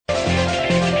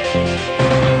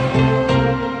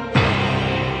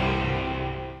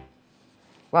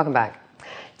Welcome back.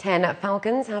 10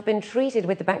 falcons have been treated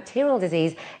with the bacterial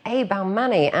disease A.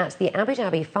 baumannii at the Abu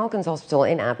Dhabi Falcons Hospital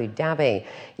in Abu Dhabi.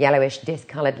 Yellowish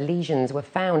discoloured lesions were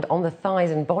found on the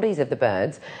thighs and bodies of the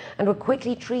birds and were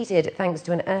quickly treated thanks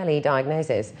to an early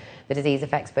diagnosis. The disease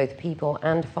affects both people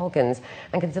and falcons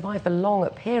and can survive for long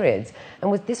periods.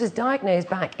 And this was diagnosed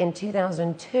back in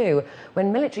 2002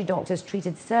 when military doctors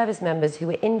treated service members who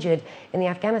were injured in the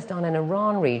Afghanistan and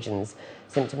Iran regions.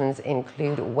 Symptoms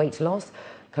include weight loss,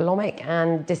 colonic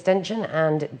and distension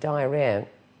and diarrhea.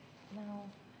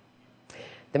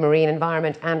 The Marine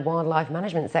Environment and Wildlife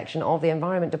Management section of the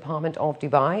Environment Department of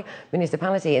Dubai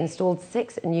municipality installed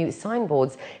 6 new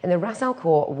signboards in the Ras Al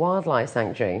Khor Wildlife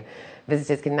Sanctuary.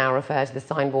 Visitors can now refer to the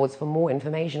signboards for more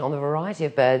information on the variety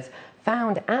of birds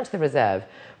found at the reserve.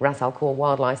 Ras Al Khor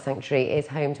Wildlife Sanctuary is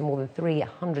home to more than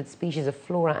 300 species of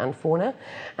flora and fauna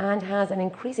and has an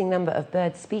increasing number of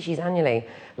bird species annually.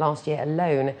 Last year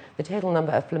alone, the total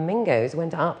number of flamingos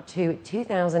went up to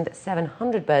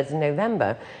 2,700 birds in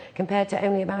November, compared to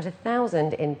only about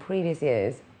 1,000 in previous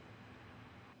years.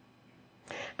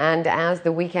 And as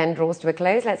the weekend draws to a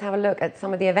close, let's have a look at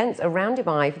some of the events around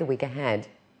Dubai for the week ahead.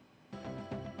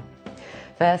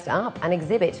 First up, an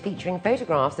exhibit featuring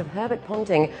photographs of Herbert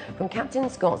Ponting from Captain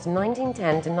Scott's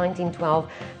 1910 to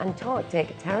 1912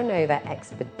 Antarctic Terra Nova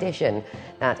expedition.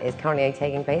 That is currently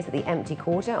taking place at the Empty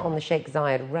Quarter on the Sheikh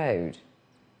Zayed Road.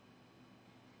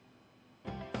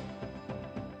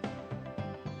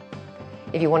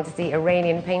 If you want to see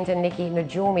Iranian painter Niki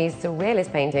Najoumi's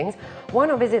surrealist paintings, why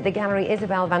not visit the Gallery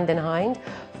Isabel van den Hind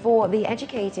for the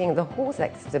Educating the Horse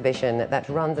exhibition that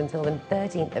runs until the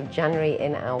 13th of January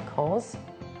in Al Quoz.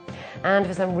 And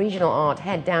for some regional art,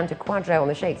 head down to Quadro on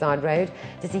the Sheikh Zayed Road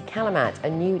to see Kalamat, a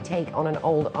new take on an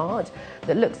old art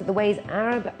that looks at the ways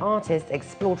Arab artists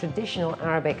explore traditional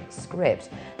Arabic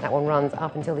script. That one runs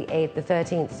up until the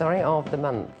 13th of the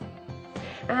month.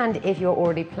 And if you're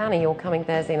already planning your coming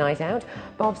Thursday night out,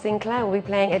 Bob Sinclair will be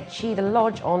playing at Cheetah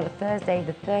Lodge on Thursday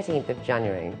the 13th of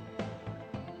January.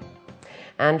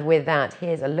 And with that,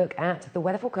 here's a look at the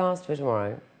weather forecast for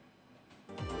tomorrow.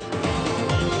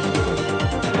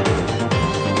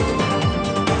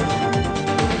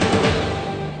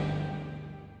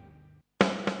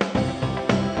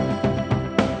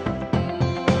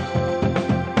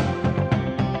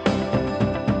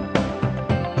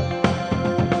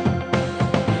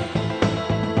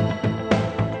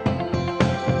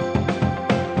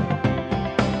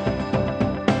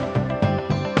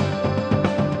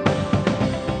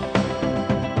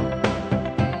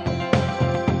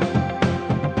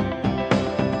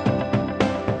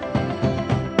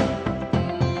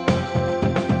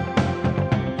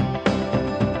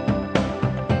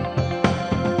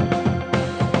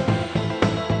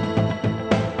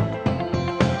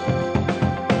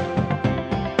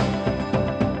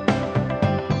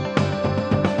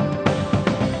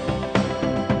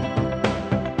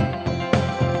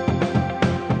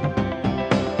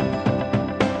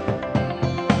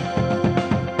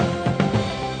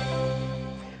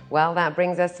 Well, that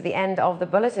brings us to the end of the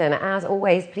bulletin. As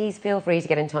always, please feel free to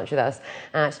get in touch with us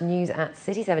at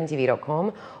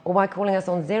news@city7tv.com or by calling us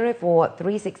on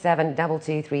 04367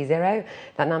 2230.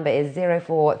 That number is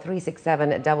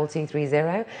 04367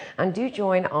 2230. And do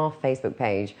join our Facebook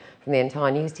page. From the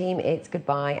entire news team, it's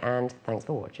goodbye and thanks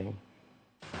for watching.